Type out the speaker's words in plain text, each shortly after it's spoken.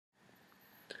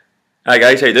Hi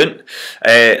guys, how you doing?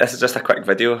 This is just a quick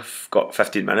video. I've got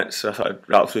 15 minutes, so I thought I'd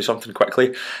rattle through something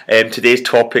quickly. Today's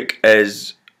topic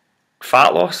is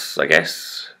fat loss, I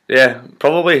guess. Yeah,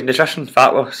 probably nutrition,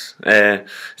 fat loss.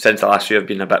 Since the last few, I've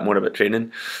been a bit more about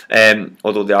training,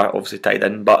 although they are obviously tied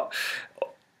in. But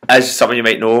as some of you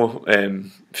might know,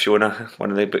 Fiona,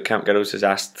 one of the bootcamp girls, has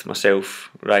asked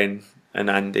myself, Ryan, and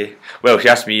Andy. Well, she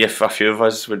asked me if a few of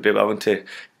us would be willing to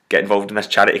get involved in this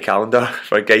charity calendar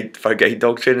for guide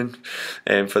dog training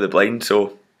for the blind.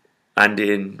 So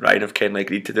Andy and Ryan have kindly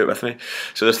agreed to do it with me.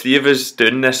 So there's three of us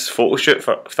doing this photo shoot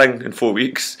thing in 4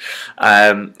 weeks.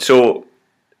 So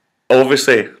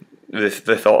obviously the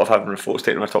thought of having our photos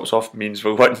taken our tops off means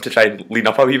we're wanting to try and lean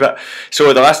up a wee bit.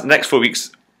 So the next 4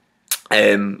 weeks,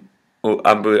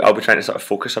 I'll be trying to sort of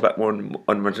focus a bit more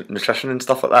on nutrition and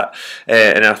stuff like that,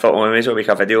 and I thought, well, I may as well make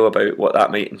a video about what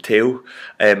that might entail,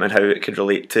 and how it could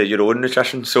relate to your own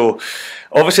nutrition. So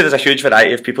obviously there's a huge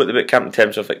variety of people at the bootcamp in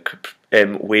terms of like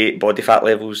weight, body fat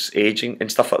levels, aging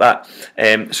and stuff like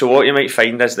that. So what you might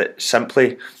find is that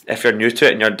simply if you're new to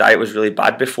it and your diet was really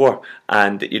bad before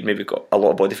and that you'd maybe got a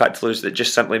lot of body fat to lose, that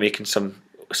just simply making some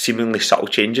seemingly subtle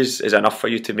changes is enough for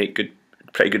you to make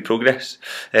pretty good progress,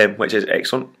 which is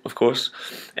excellent, of course.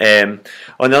 On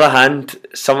the other hand,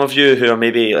 some of you who are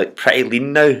maybe like pretty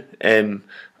lean now,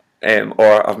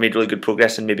 or have made really good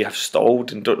progress and maybe have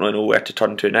stalled and don't really know where to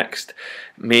turn to next,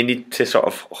 may need to sort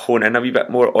of hone in a wee bit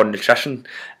more on nutrition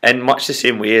in much the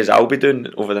same way as I'll be doing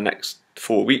over the next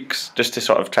 4 weeks, just to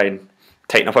sort of try and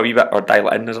tighten up a wee bit, or dial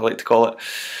it in as I like to call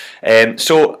it.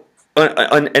 So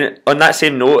on that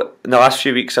same note, in the last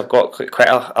few weeks I've got quite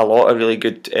a lot of really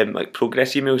good like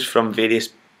progress emails from various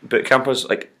boot campers,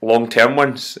 like long term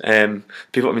ones.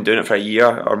 People have been doing it for a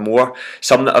year or more.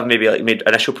 Some that have maybe like made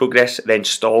initial progress, then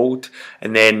stalled,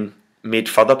 and then made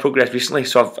further progress recently.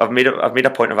 So I've made a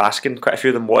point of asking quite a few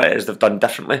of them what it is they've done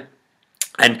differently.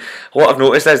 And what I've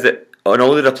noticed is that on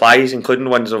all the replies, including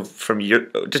ones from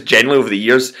just generally over the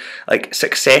years, like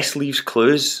success leaves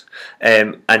clues,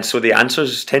 and so the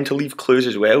answers tend to leave clues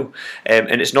as well.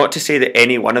 And it's not to say that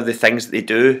any one of the things that they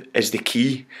do is the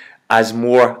key, as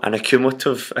more an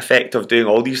accumulative effect of doing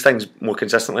all these things more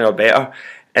consistently or better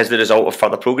is the result of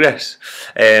further progress.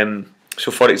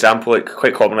 So for example, like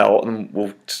quite commonly a lot of them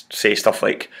will say stuff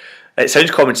like, it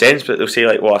sounds common sense, but they'll say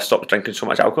like, well, I've stopped drinking so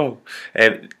much alcohol.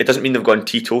 It doesn't mean they've gone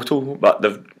teetotal, but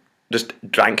they've just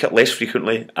drank it less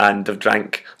frequently and they've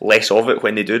drank less of it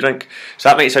when they do drink. So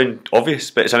that might sound obvious,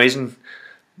 but it's amazing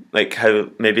like how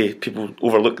maybe people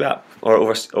overlook that, or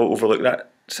overlook that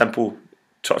simple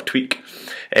sort of tweak.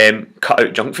 Cut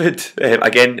out junk food.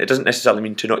 Again, it doesn't necessarily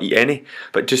mean to not eat any,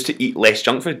 but just to eat less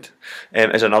junk food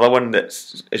is another one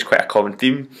that's quite a common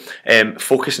theme.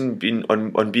 Focusing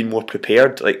on being more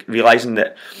prepared, like realising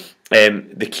that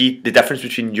the difference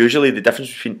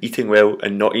between eating well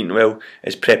and not eating well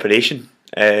is preparation.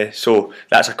 So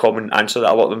that's a common answer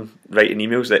that a lot of them write in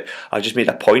emails, that I've just made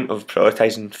a point of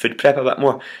prioritising food prep a bit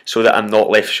more so that I'm not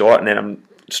left short and then I'm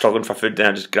struggling for food, then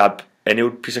I just grab any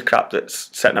old piece of crap that's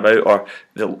sitting about, or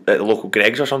the local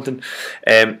Greggs or something.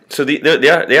 So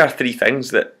they are three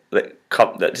things that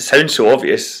sound so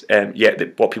obvious,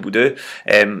 yet what people do.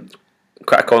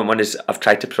 Quite a common one is I've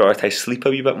tried to prioritise sleep a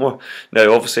wee bit more.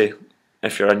 Now obviously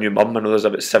if you're a new mum, I know there's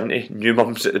about 70 new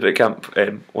mums at the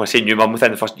bootcamp. When I say new mum, within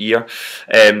the first year,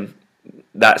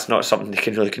 that's not something they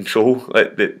can really control.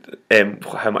 Like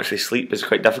how much they sleep is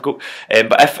quite difficult.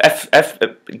 But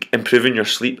if improving your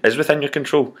sleep is within your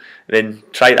control, then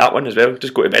try that one as well.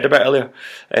 Just go to bed a bit earlier,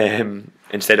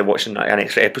 instead of watching an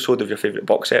extra episode of your favourite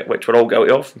box set, which we're all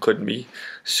guilty of, including me.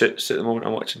 Suits at the moment.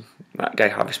 I'm watching that guy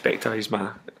Harvey Specter. He's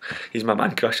my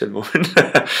man crush at the moment.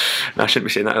 No, I shouldn't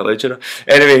be saying that out loud, should I?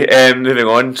 Anyway, moving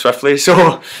on swiftly.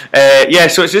 So yeah,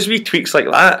 so it's just wee tweaks like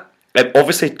that.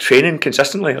 Obviously training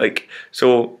consistently, like,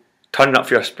 so turning up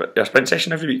for your sprint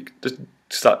session every week. Just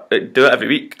do it every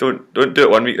week. Don't do it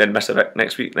 1 week, then miss it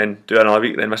next week, then do another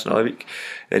week, then miss another week,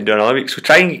 then do another week. So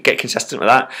try and get consistent with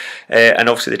that, and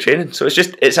obviously the training. So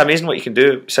it's amazing what you can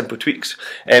do, simple tweaks.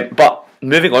 But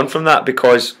moving on from that,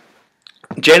 because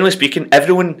generally speaking,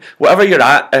 everyone, whatever you're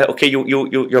at, okay,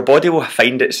 your body will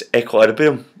find its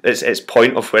equilibrium, its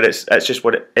point of where it's just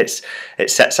what it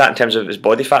sits at in terms of its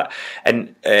body fat,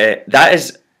 and that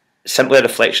is simply a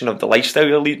reflection of the lifestyle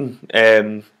you're leading.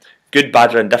 Good,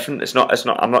 bad, or indifferent. It's not.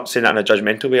 I'm not saying that in a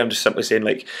judgmental way. I'm just simply saying,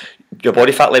 like, your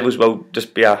body fat levels will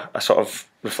just be a sort of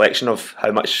reflection of how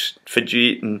much food you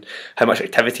eat and how much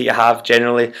activity you have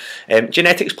generally.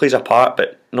 Genetics plays a part,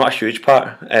 but not a huge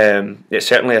part. It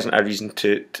certainly isn't a reason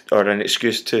or an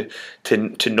excuse to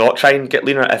not try and get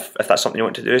leaner if that's something you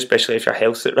want to do, especially if your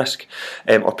health's at risk,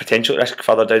 or potential at risk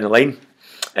further down the line.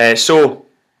 So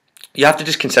you have to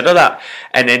just consider that,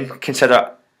 and then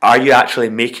consider, are you actually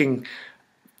making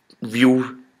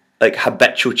real, like,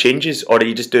 habitual changes, or are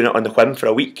you just doing it on the whim for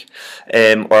a week,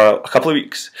 or a couple of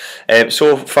weeks?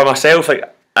 So for myself,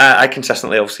 like, I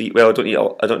consistently obviously eat well.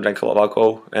 I don't drink a lot of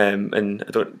alcohol, and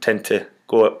I don't tend to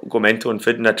go mental on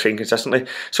food, and I train consistently.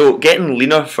 So getting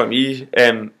leaner for me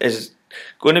is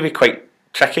going to be quite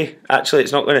tricky. Actually,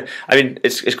 it's not going to. I mean,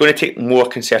 it's going to take more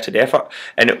concerted effort,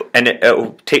 and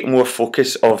it'll take more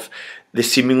focus of the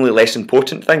seemingly less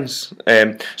important things.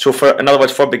 So in other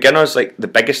words, for beginners, like, the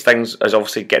biggest things is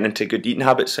obviously getting into good eating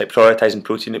habits, like prioritising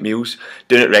protein at meals,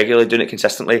 doing it regularly, doing it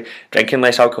consistently, drinking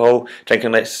less alcohol,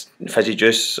 drinking less fizzy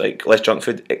juice, like less junk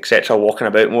food, etc., walking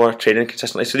about more, training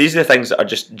consistently. So these are the things that are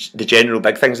just the general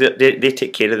big things. They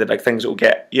take care of the big things that will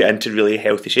get you into really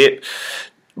healthy shape.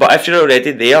 But if you're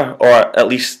already there, or at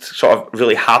least sort of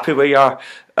really happy where you are,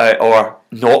 or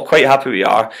not quite happy where you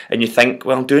are, and you think,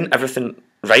 well, I'm doing everything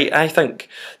right, I think,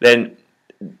 then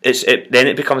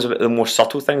it becomes about the more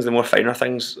subtle things, the more finer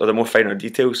things, or the more finer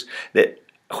details that,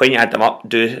 when you add them up,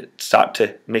 do start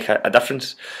to make a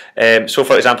difference. So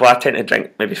for example, I tend to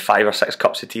drink maybe 5 or 6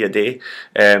 cups of tea a day.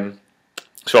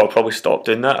 So I'll probably stop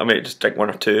doing that. I might just drink 1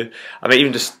 or 2. I might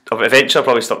even eventually I'll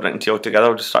probably stop drinking tea altogether.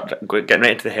 I'll just start getting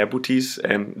right into the herbal teas.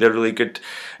 They're really good.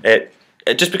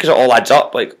 Just because it all adds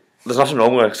up, like, there's nothing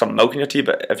wrong with some milk in your tea,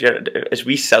 but it's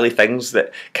wee silly things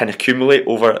that can accumulate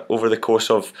over the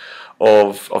course of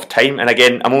time. And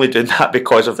again, I'm only doing that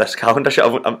because of this calendar shit.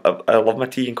 I love my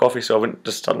tea and coffee, so I wouldn't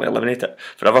just suddenly eliminate it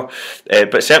forever.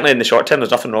 But certainly in the short term, there's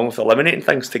nothing wrong with eliminating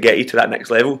things to get you to that next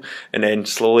level, and then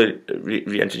slowly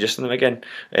reintroducing them again,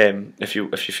 if you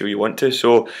feel you want to.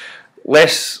 So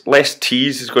less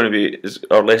teas is going to be,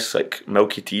 or less like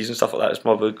milky teas and stuff like that is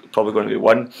probably going to be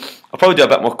one. I'll probably do a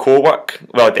bit more core work.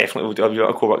 Well, I definitely will do a bit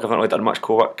of core work. I've not really done much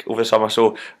core work over the summer,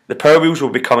 so the power wheels will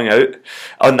be coming out.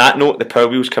 On that note, the power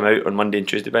wheels come out on Monday and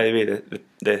Tuesday, by the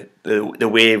way. The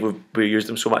way we used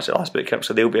them so much at last boot camp,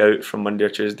 so they'll be out from Monday or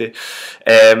Tuesday.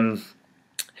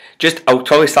 I'll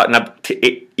probably start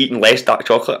eating less dark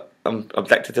chocolate. I'm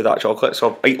addicted to dark chocolate, so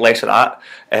I'll eat less of that.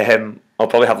 I'll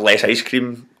probably have less ice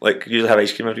cream. Like, usually have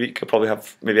ice cream every week. I'll probably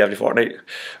have maybe every fortnight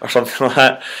or something like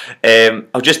that.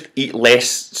 I'll just eat less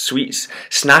sweets.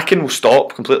 Snacking will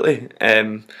stop completely.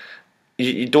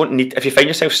 You don't need, if you find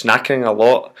yourself snacking a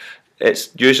lot, it's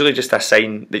usually just a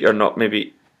sign that you're not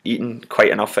maybe eating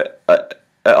quite enough at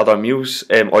other meals,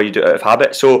 or you do it out of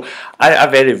habit. So I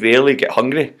very rarely get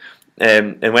hungry.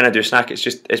 And when I do snack,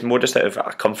 it's more just out of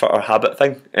a comfort or habit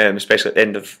thing, especially at the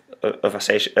end of a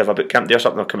session, of a boot camp day or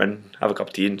something. I'll come in, have a cup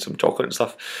of tea and some chocolate and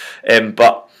stuff,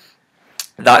 but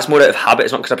that's more out of habit.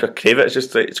 It's not because I pure crave it. It's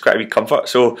just, like, it's quite a wee comfort.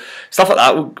 So stuff like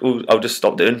that I'll just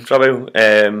stop doing for a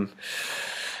while.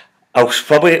 I'll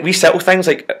probably resettle things,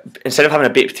 like, instead of having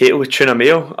a baked potato with tuna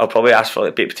mayo, I'll probably ask for,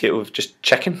 like, baked potato with just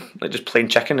chicken, like just plain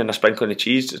chicken and a sprinkling of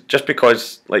cheese, just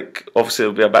because, like, obviously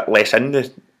there'll be a bit less in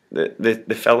the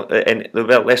fill, and there'll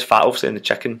be less fat obviously in the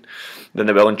chicken than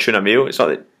there will in tuna mayo. It's not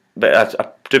that, but I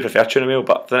do prefer tuna mayo.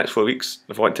 But for the next 4 weeks,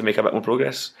 if I want to make a bit more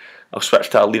progress, I'll switch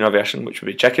to a leaner version, which would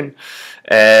be chicken.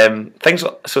 Things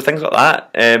like that.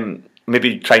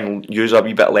 Maybe try and use a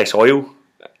wee bit less oil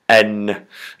when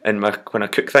I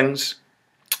cook things.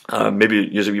 Maybe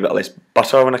use a wee bit less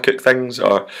butter when I cook things,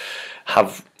 or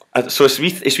have. So it's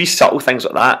wee subtle things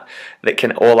like that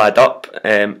can all add up.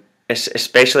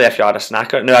 Especially if you are a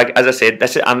snacker. Now, as I said,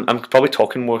 I'm probably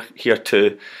talking more here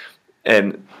to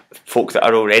folk that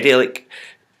are already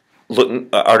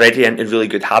already into really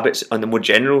good habits on the more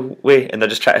general way, and they're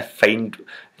just trying to find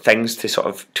things to sort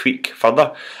of tweak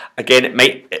further. Again,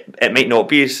 it might not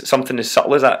be something as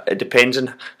subtle as that. It depends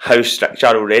on how strict you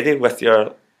are already with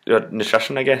your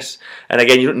nutrition, I guess. And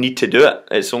again, you don't need to do it.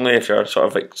 It's only if you're sort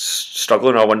of like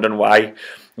struggling or wondering why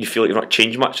you feel like you've not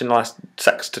changed much in the last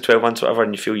 6 to 12 months, whatever,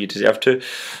 and you feel you deserve to.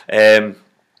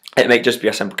 It might just be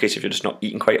a simple case if you're just not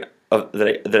eating quite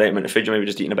the right amount of food. You're maybe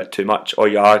just eating a bit too much, or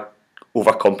you are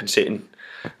overcompensating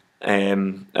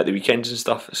at the weekends and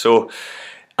stuff. So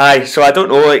I don't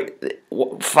know, like,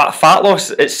 fat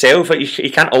loss itself, like,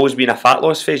 you can't always be in a fat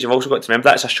loss phase. You've also got to remember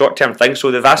that it's a short term thing.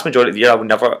 So the vast majority of the year, I will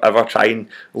never ever try and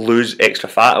lose extra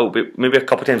fat. It'll be maybe a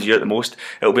couple of times a year at the most.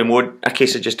 It'll be more a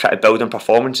case of just trying to build on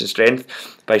performance and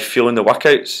strength by fueling the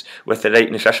workouts with the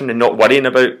right nutrition, and not worrying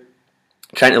about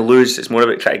trying to lose. It's more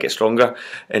about trying to get stronger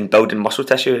and building muscle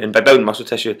tissue. And by building muscle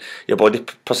tissue, your body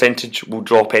percentage will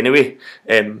drop anyway,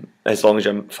 as long as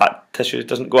your fat tissue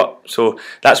doesn't go up. So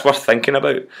that's worth thinking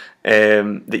about,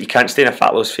 that you can't stay in a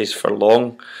fat loss phase for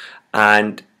long.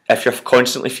 And if you're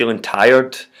constantly feeling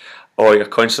tired, or you're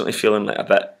constantly feeling like a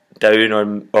bit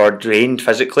down or drained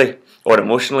physically or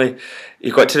emotionally,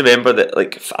 you've got to remember that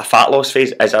like a fat loss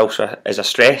phase is also is a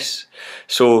stress.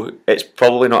 So it's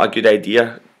probably not a good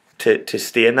idea to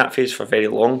stay in that phase for very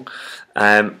long,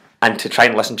 and to try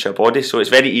and listen to your body. So it's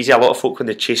very easy. A lot of folk, when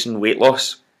they're chasing weight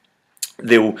loss,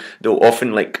 they'll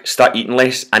often like start eating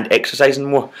less and exercising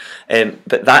more,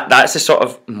 but that's the sort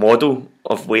of model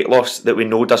of weight loss that we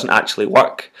know doesn't actually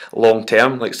work long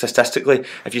term. Like statistically,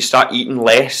 if you start eating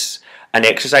less and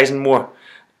exercising more,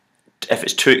 if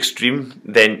it's too extreme,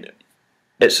 then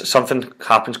it's something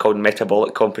happens called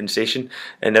metabolic compensation,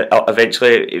 and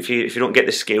eventually, if you don't get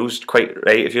the scales quite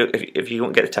right, if you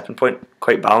don't get the tipping point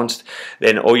quite balanced,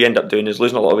 then all you end up doing is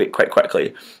losing a lot of weight quite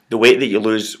quickly. The weight that you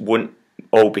lose won't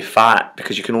all be fat,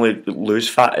 because you can only lose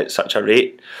fat at such a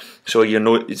rate. So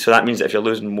so that means that if you're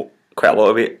losing quite a lot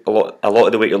of weight, a lot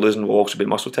of the weight you're losing will also be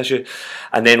muscle tissue,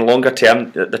 and then longer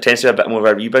term there tends to be a bit more of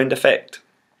a rebound effect.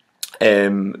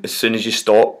 As soon as you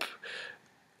stop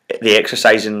the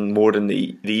exercising more and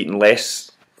the eating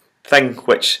less thing,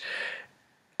 which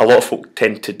a lot of folk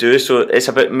tend to do. So it's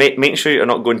about making sure you're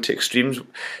not going to extremes.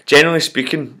 Generally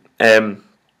speaking,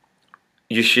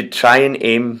 you should try and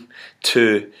aim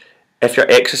to, if you're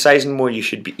exercising more, you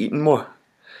should be eating more.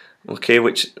 Okay,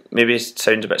 which maybe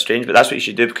sounds a bit strange, but that's what you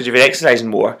should do, because if you're exercising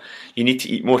more, you need to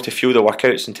eat more to fuel the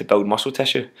workouts and to build muscle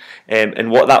tissue.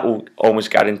 And what that will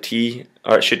almost guarantee,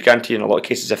 or it should guarantee in a lot of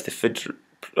cases, if the food's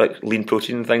like lean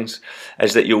protein and things,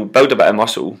 is that you'll build a bit of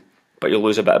muscle, but you'll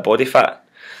lose a bit of body fat.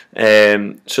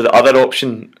 So the other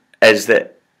option is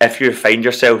that if you find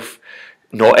yourself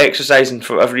not exercising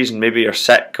for whatever reason, maybe you're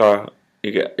sick or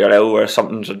you're ill or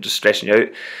something's just stressing you out,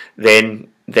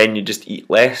 then you just eat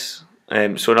less.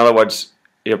 So in other words,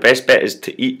 your best bet is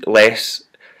to eat less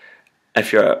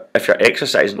if you're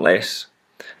exercising less,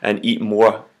 and eat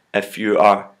more if you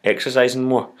are exercising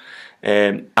more,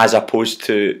 as opposed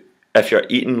to if you're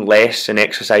eating less and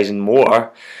exercising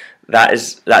more. That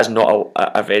is not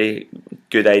a very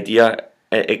good idea,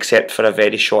 except for a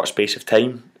very short space of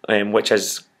time, which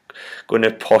is going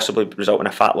to possibly result in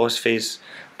a fat loss phase.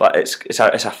 But it's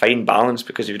a fine balance,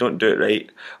 because if you don't do it right,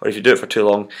 or if you do it for too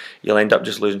long, you'll end up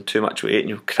just losing too much weight and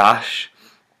you'll crash.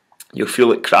 You'll feel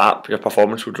like crap, your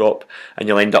performance will drop, and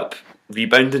you'll end up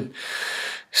rebounding.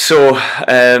 So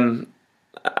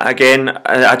again,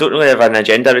 I don't really have an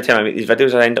agenda every time I make these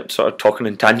videos. I end up sort of talking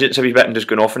in tangents a wee bit and just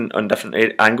going off on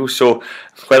different angles. So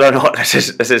whether or not this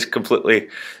is completely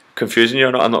confusing you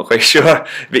or not, I'm not quite sure,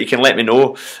 but you can let me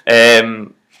know.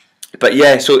 But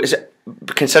yeah, so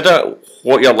consider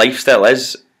what your lifestyle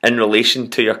is in relation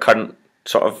to your current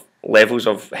sort of levels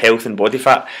of health and body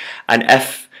fat, and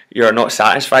if you're not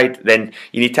satisfied, then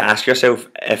you need to ask yourself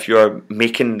if you're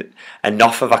making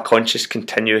enough of a conscious,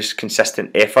 continuous,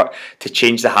 consistent effort to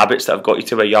change the habits that have got you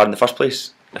to where you are in the first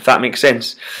place, if that makes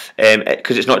sense.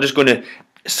 Because it's not just going to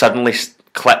suddenly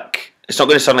click, it's not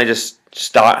going to suddenly just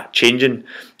start changing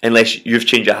unless you've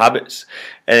changed your habits.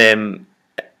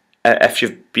 If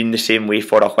you've been the same way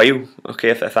for a while, okay,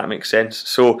 if that makes sense.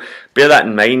 So bear that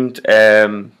in mind,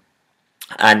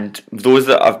 and those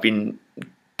that have been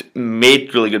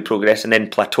made really good progress and then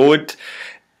plateaued,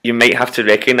 you might have to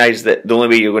recognise that the only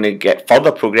way you're going to get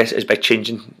further progress is by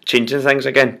changing things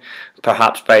again,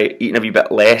 perhaps by eating a wee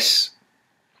bit less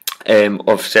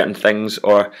of certain things,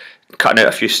 or cutting out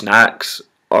a few snacks,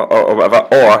 or whatever,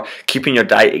 or keeping your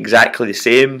diet exactly the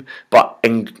same but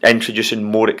introducing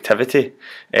more activity.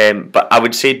 But I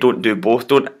would say don't do both.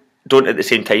 Don't at the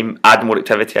same time add more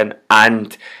activity in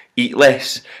and eat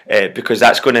less, because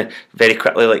that's going to very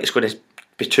quickly, like, it's going to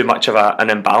be too much of an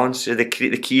imbalance. So the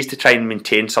key is to try and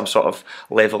maintain some sort of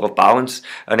level of balance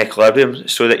and equilibrium,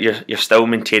 so that you're still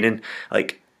maintaining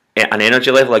like an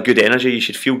energy level, a good energy. You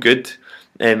should feel good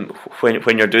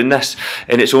when you're doing this,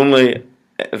 and it's only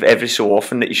every so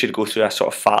often that you should go through a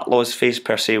sort of fat loss phase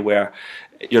per se, where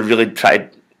you're really trying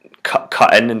to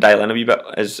cut in and dial in a wee bit,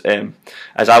 as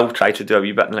I'll try to do a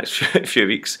wee bit in the next few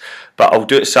weeks. But I'll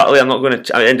do it subtly. I'm not going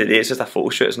to, at the end of the day, it's just a photo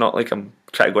shoot. It's not like I'm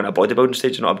trying to go on a bodybuilding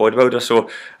stage. I'm not a bodybuilder, so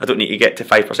I don't need to get to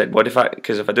 5% body fat,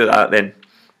 because if I do that, then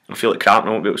I feel like crap and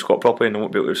I won't be able to squat properly and I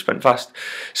won't be able to sprint fast.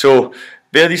 So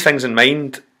bear these things in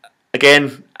mind.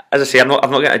 Again, as I say, I'm not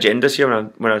getting agendas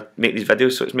here when I make these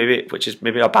videos, so which is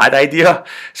maybe a bad idea.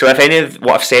 So if any of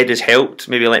what I've said has helped,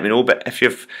 maybe let me know. But if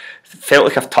you've felt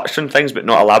like I've touched on things but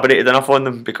not elaborated enough on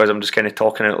them because I'm just kind of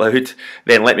talking out loud,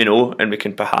 then let me know and we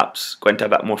can perhaps go into a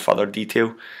bit more further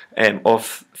detail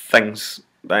of things.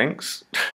 Thanks.